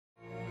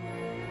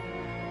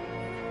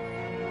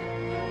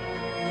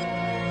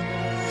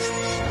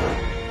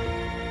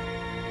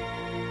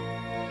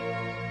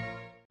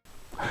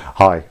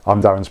Hi,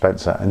 I'm Darren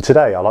Spencer, and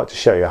today I'd like to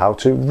show you how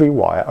to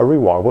rewire a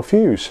rewirable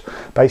fuse.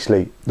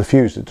 Basically, the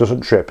fuse that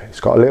doesn't trip, it's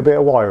got a little bit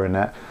of wire in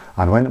there,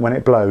 and when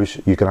it blows,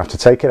 you're going to have to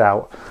take it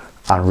out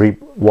and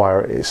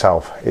rewire it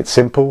itself. It's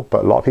simple,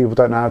 but a lot of people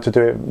don't know how to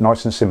do it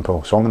nice and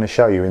simple, so I'm going to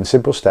show you in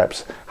simple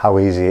steps how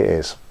easy it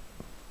is.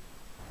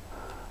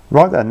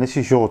 Right then, this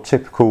is your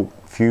typical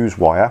fuse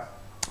wire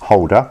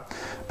holder.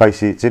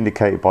 Basically, it's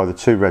indicated by the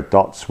two red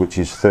dots, which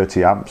is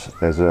 30 amps.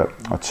 There's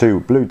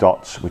two blue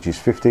dots, which is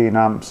 15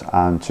 amps,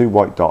 and two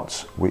white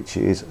dots, which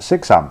is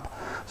 6 amp.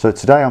 So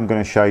today I'm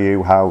going to show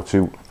you how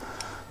to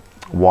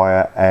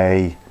wire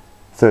a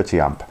 30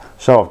 amp.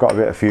 So I've got a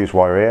bit of fuse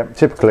wire here.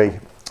 Typically,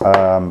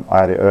 I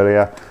had it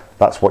earlier.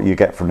 That's what you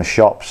get from the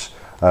shops.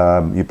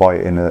 You buy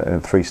it in a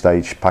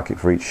 3-stage packet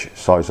for each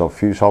size of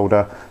fuse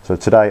holder. So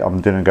today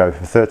I'm going to go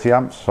for 30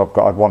 amps. So I've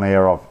got one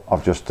here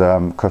I've just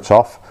cut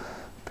off.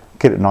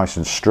 Get it nice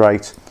and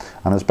straight,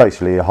 and there's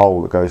basically a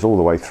hole that goes all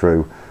the way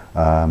through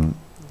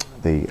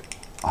the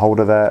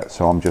holder there.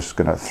 So I'm just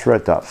going to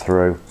thread that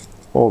through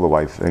all the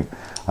way through,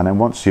 and then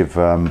once you've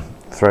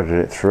threaded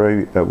it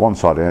through at one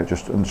side here,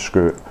 just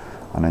unscrew it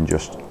and then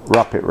just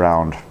wrap it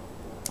round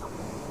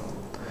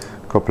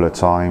a couple of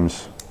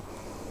times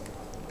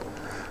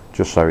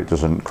just so it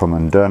doesn't come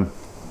undone.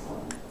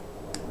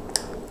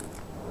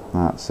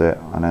 That's it,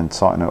 and then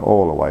tighten it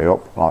all the way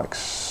up like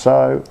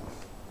so.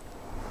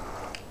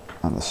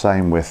 And the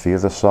same with the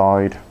other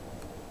side.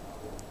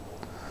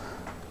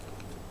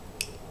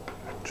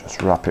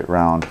 Just wrap it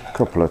round a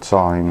couple of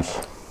times.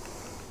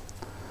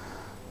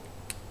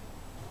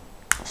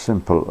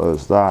 Simple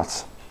as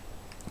that.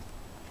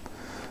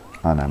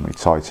 And then we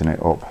tighten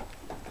it up.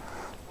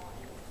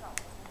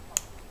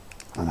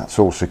 And that's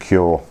all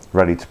secure,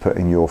 ready to put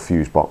in your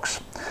fuse box.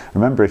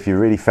 Remember, if you're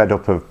really fed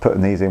up of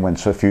putting these in when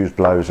a fuse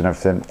blows and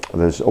everything,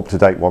 there's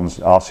up-to-date ones,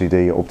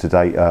 RCD,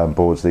 up-to-date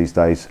boards these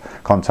days.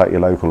 Contact your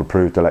local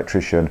approved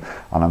electrician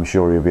and I'm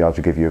sure he'll be able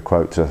to give you a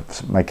quote to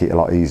make it a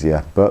lot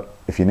easier. But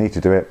if you need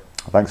to do it,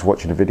 thanks for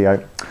watching the video.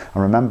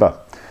 And remember,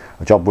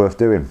 a job worth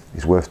doing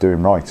is worth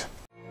doing right.